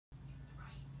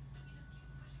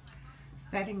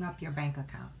Setting up your bank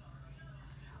account.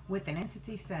 With an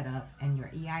entity set up and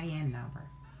your EIN number,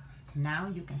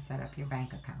 now you can set up your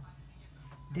bank account.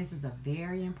 This is a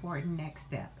very important next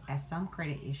step, as some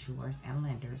credit issuers and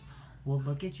lenders will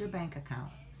look at your bank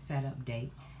account setup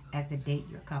date as the date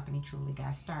your company truly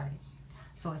got started.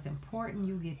 So it's important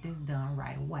you get this done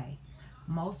right away.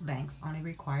 Most banks only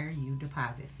require you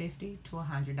deposit $50 to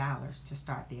 $100 to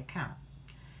start the account.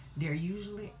 There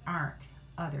usually aren't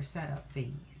other setup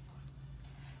fees.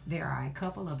 There are a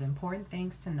couple of important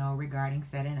things to know regarding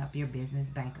setting up your business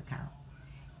bank account.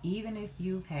 Even if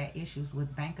you've had issues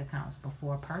with bank accounts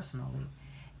before personally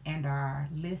and are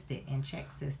listed in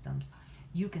ChexSystems,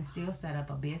 you can still set up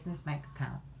a business bank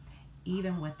account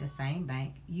even with the same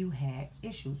bank you had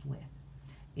issues with.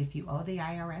 If you owe the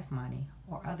IRS money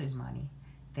or others money,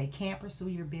 they can't pursue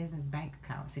your business bank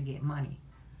account to get money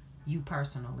you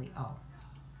personally owe.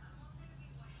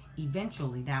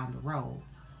 Eventually down the road,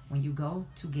 when you go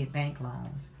to get bank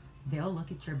loans, they'll look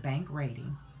at your bank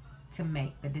rating to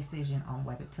make the decision on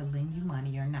whether to lend you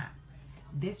money or not.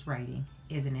 This rating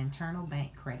is an internal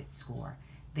bank credit score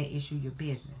they issue your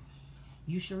business.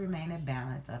 You should remain a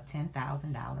balance of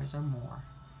 $10,000 or more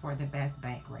for the best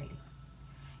bank rating.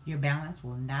 Your balance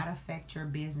will not affect your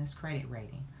business credit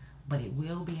rating, but it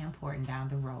will be important down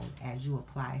the road as you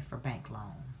apply for bank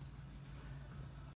loans.